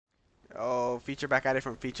Oh, feature back at it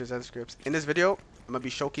from features and scripts. In this video, I'm gonna be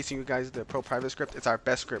showcasing you guys the Pro Private script. It's our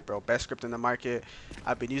best script, bro. Best script in the market.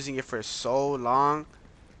 I've been using it for so long.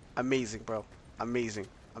 Amazing, bro. Amazing.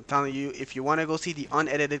 I'm telling you, if you want to go see the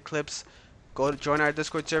unedited clips, go join our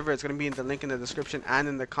Discord server. It's gonna be in the link in the description and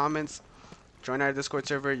in the comments. Join our Discord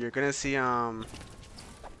server. You're gonna see the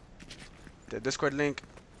Discord link,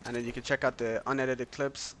 and then you can check out the unedited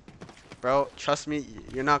clips. Bro, trust me,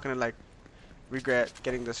 you're not gonna like regret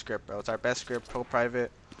getting the script, bro. It's our best script, Pro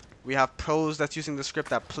Private. We have pros that's using the script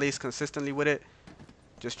that plays consistently with it.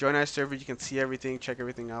 Just join our server. You can see everything, check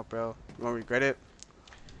everything out, bro. You won't regret it.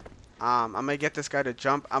 I'm gonna get this guy to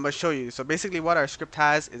jump. I'm gonna show you. So basically what our script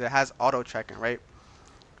has is it has auto tracking, right?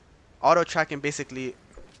 Auto tracking, basically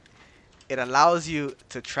it allows you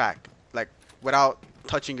to track like without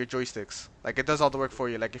touching your joysticks. Like it does all the work for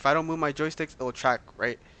you. Like if I don't move my joysticks, it will track,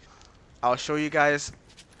 right? I'll show you guys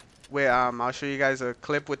where I'll show you guys a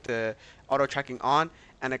clip with the auto tracking on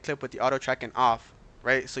and a clip with the auto tracking off,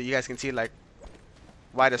 right? So you guys can see like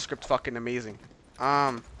why the script's fucking amazing.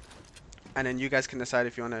 And then you guys can decide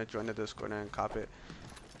if you want to join the Discord and cop it.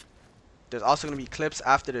 There's also gonna be clips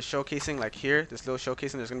after the showcasing, like here, this little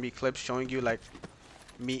showcasing. There's gonna be clips showing you like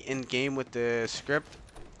me in game with the script.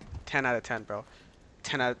 10 out of 10, bro.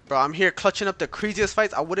 10 out. Bro, I'm here clutching up the craziest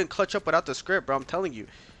fights. I wouldn't clutch up without the script, bro. I'm telling you.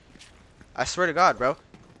 I swear to God, bro.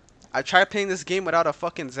 I tried playing this game without a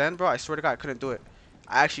fucking Zen, bro. I swear to God, I couldn't do it.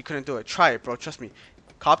 I actually couldn't do it. Try it, bro. Trust me.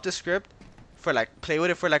 Cop the script for like, play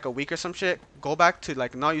with it for like a week or some shit. Go back to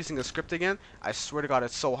like not using the script again. I swear to God,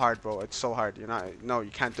 it's so hard, bro. It's so hard. You're not, no,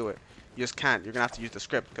 you can't do it. You just can't. You're gonna have to use the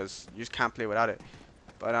script because you just can't play without it.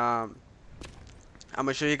 But I'm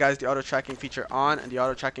gonna show you guys the auto tracking feature on and the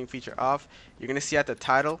auto tracking feature off. You're gonna see at the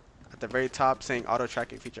title at the very top saying auto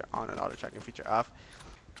tracking feature on and auto tracking feature off.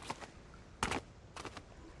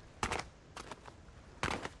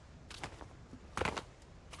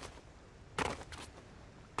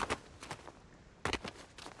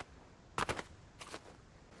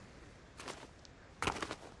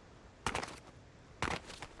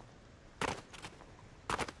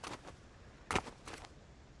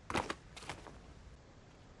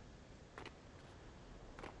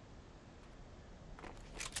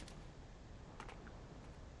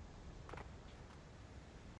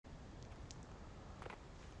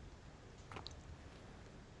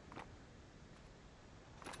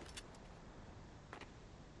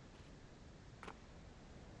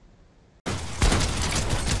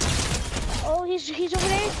 Oh, he's over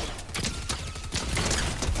there.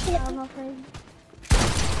 Yeah, I'm afraid.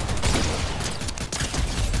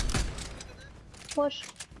 Push.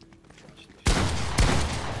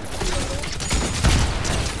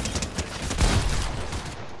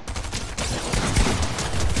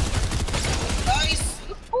 Nice!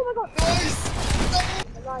 Oh my God! Nice!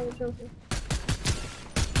 I got your trophy.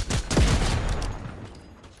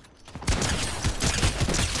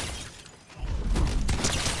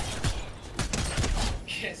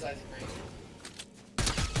 Yes, that's great.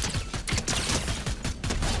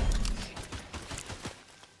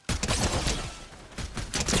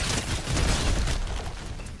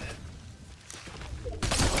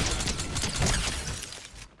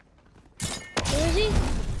 Where is he?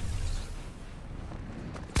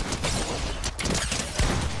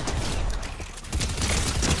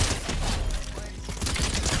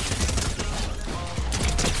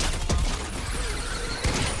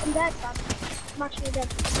 I'm dead, Bob. I'm actually dead.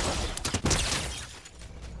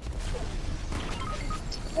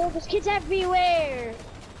 Oh, there's kids everywhere.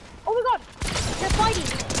 Oh my God! They're fighting.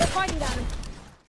 They're fighting down him.